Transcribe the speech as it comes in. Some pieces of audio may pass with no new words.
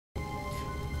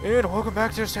And welcome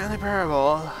back to Stanley Parable.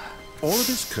 All of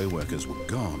his co-workers were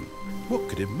gone. What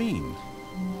could it mean?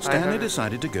 Stanley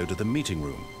decided to go to the meeting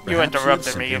room. You Perhaps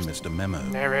interrupted me. He had missed a memo.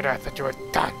 Narrator, I thought you were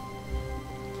done.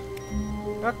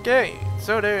 Okay,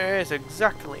 so there is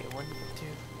exactly 1, 2,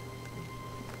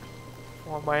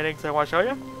 4 bindings I want to show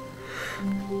you.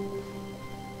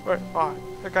 Wait, oh,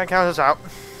 I can't count this out.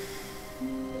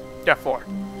 Yeah, 4.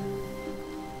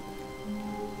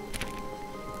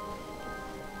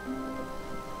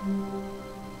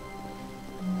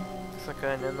 It's like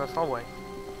an endless hallway.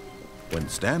 When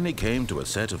Stanley came to a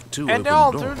set of 2 And open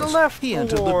all doors, through the left he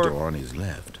entered door. the door on his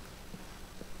left.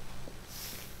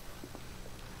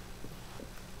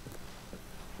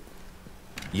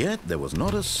 Yet there was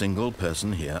not a single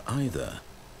person here either.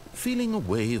 Feeling a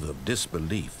wave of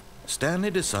disbelief, Stanley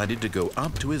decided to go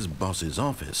up to his boss's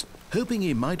office, hoping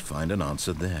he might find an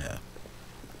answer there.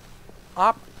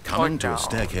 Up Coming or to down? a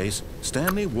staircase,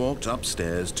 Stanley walked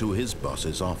upstairs to his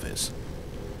boss's office.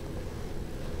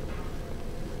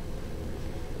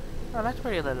 Oh, that's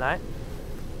pretty light.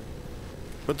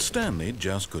 But Stanley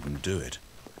just couldn't do it.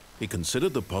 He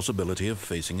considered the possibility of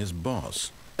facing his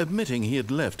boss. Admitting he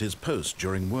had left his post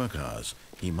during work hours,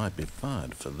 he might be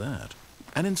fired for that.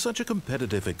 And in such a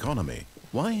competitive economy,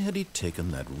 why had he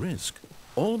taken that risk?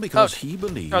 All because he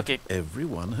believed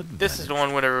everyone had vanished. This is the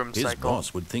one with a room His cycle.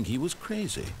 boss would think he was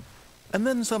crazy. And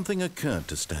then something occurred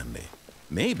to Stanley.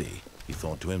 Maybe, he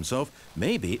thought to himself,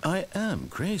 maybe I am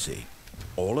crazy.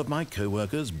 All of my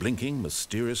co-workers blinking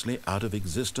mysteriously out of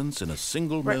existence in a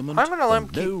single moment I'm gonna let him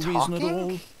for no keep reason at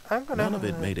talking. all. None of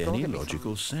it made any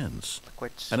logical sense.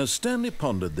 Liquids. And as Stanley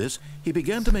pondered this, he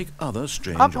began to make other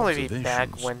strange I'll probably be observations.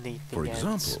 back when the thing For ends.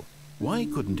 example, why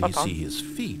couldn't he see his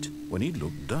feet when he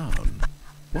looked down?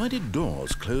 Why did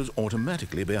doors close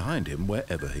automatically behind him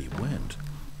wherever he went?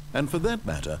 And for that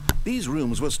matter, these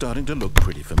rooms were starting to look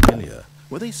pretty familiar.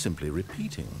 Were they simply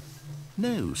repeating?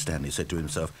 No, Stanley said to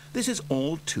himself, this is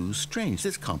all too strange.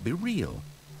 This can't be real.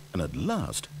 And at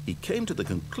last, he came to the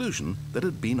conclusion that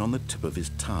had been on the tip of his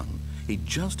tongue. He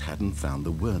just hadn't found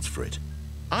the words for it.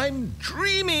 "I'm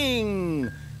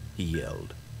dreaming!" he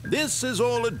yelled. "This is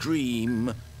all a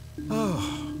dream."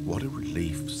 Oh, what a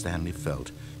relief Stanley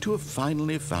felt to have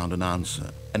finally found an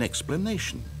answer, an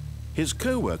explanation. His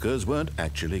co-workers weren't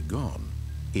actually gone.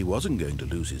 He wasn't going to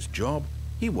lose his job.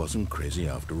 He wasn't crazy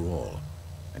after all.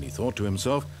 And he thought to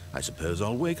himself, I suppose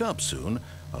I'll wake up soon.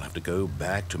 I'll have to go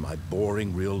back to my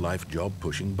boring real-life job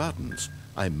pushing buttons.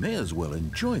 I may as well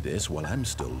enjoy this while I'm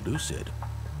still lucid.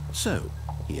 So,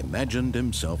 he imagined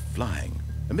himself flying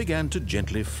and began to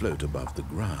gently float above the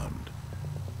ground.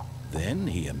 Then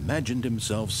he imagined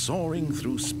himself soaring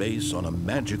through space on a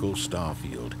magical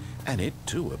starfield, and it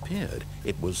too appeared.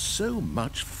 It was so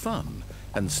much fun,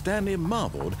 and Stanley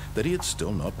marveled that he had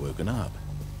still not woken up.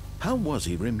 How was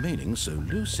he remaining so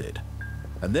lucid?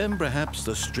 And then perhaps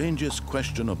the strangest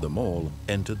question of them all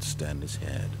entered Stanley's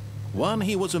head. One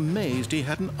he was amazed he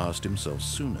hadn't asked himself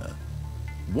sooner.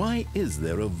 Why is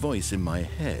there a voice in my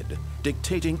head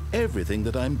dictating everything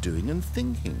that I'm doing and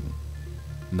thinking?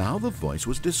 Now the voice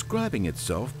was describing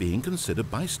itself being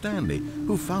considered by Stanley,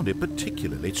 who found it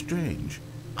particularly strange.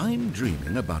 I'm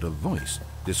dreaming about a voice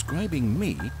describing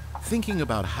me, thinking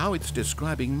about how it's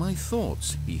describing my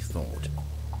thoughts, he thought.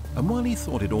 And while he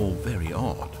thought it all very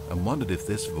odd and wondered if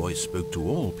this voice spoke to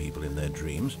all people in their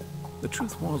dreams, the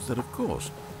truth was that, of course,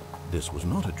 this was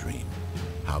not a dream.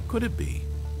 How could it be?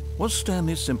 Was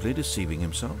Stanley simply deceiving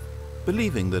himself,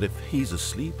 believing that if he's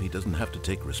asleep he doesn't have to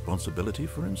take responsibility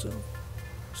for himself?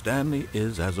 Stanley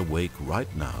is as awake right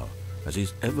now as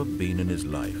he's ever been in his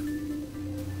life.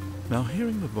 Now,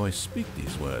 hearing the voice speak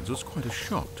these words was quite a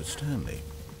shock to Stanley.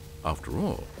 After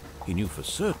all, he knew for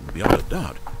certain, beyond a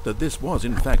doubt, that this was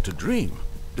in fact a dream.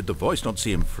 Did the voice not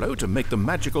see him float and make the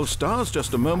magical stars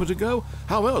just a moment ago?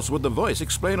 How else would the voice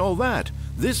explain all that?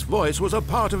 This voice was a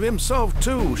part of himself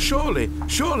too. Surely,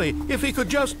 if he could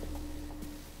just...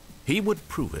 He would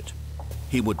prove it.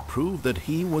 He would prove that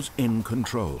he was in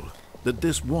control, that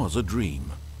this was a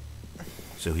dream.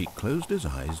 So he closed his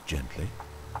eyes gently,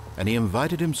 and he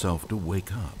invited himself to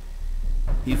wake up.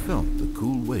 He felt the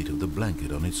cool weight of the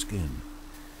blanket on his skin,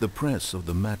 the press of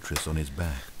the mattress on his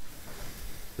back,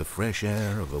 the fresh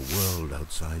air of a world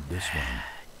outside this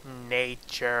one.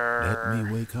 Nature. Let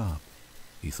me wake up,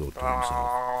 he thought to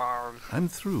himself. I'm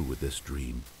through with this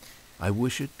dream. I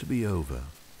wish it to be over.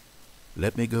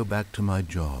 Let me go back to my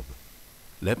job.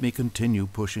 Let me continue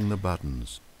pushing the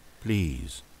buttons.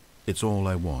 Please, it's all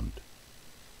I want.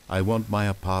 I want my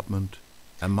apartment,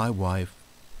 and my wife,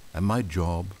 and my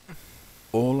job.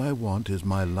 All I want is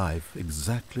my life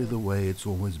exactly the way it's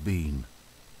always been.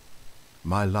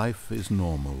 My life is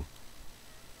normal.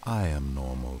 I am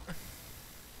normal.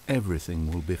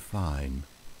 Everything will be fine.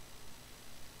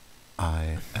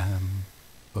 I am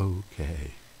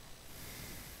okay.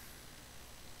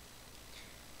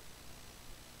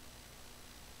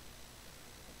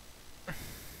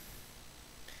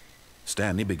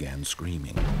 Stanley began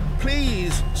screaming.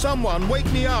 Please, someone,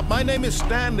 wake me up. My name is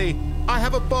Stanley. I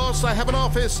have a boss. I have an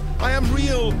office. I am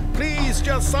real. Please,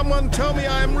 just someone tell me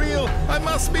I am real. I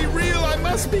must be real. I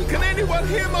must be. Can anyone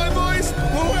hear my voice? Who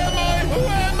am I? Who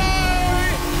am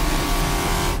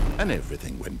I? And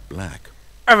everything went black.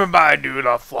 Everybody do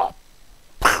the flop.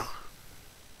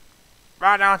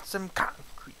 Right on some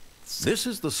concrete. This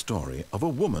is the story of a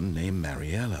woman named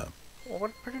Mariella. Oh,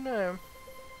 what a pretty name.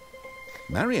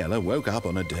 Mariella woke up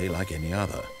on a day like any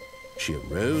other. She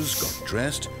arose, got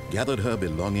dressed, gathered her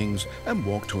belongings, and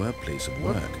walked to her place of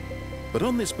work. But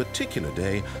on this particular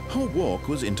day, her walk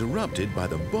was interrupted by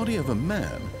the body of a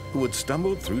man who had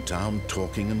stumbled through town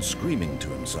talking and screaming to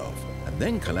himself, and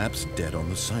then collapsed dead on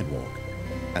the sidewalk.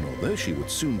 And although she would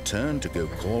soon turn to go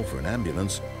call for an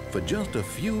ambulance, for just a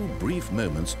few brief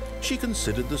moments, she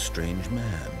considered the strange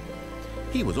man.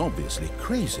 He was obviously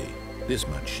crazy. This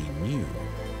much she knew.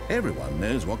 Everyone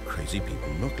knows what crazy people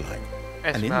look like.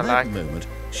 And in that moment,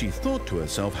 she thought to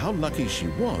herself how lucky she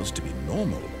was to be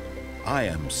normal. I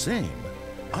am sane.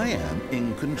 I am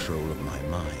in control of my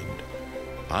mind.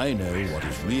 I know what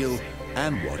is real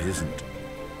and what isn't.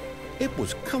 It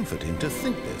was comforting to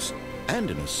think this,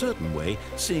 and in a certain way,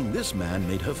 seeing this man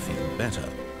made her feel better.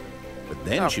 But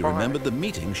then she remembered the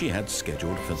meeting she had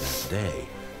scheduled for that day.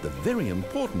 The very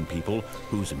important people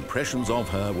whose impressions of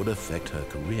her would affect her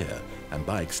career, and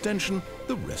by extension,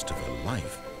 the rest of her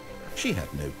life. She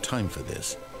had no time for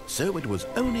this, so it was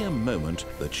only a moment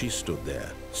that she stood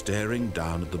there, staring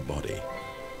down at the body.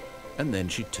 And then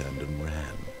she turned and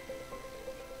ran.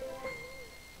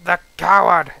 The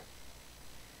coward!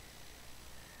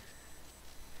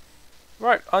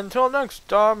 Right, until next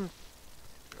time,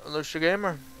 Alicia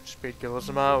Gamer, Speed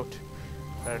Killism out,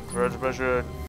 and transmission.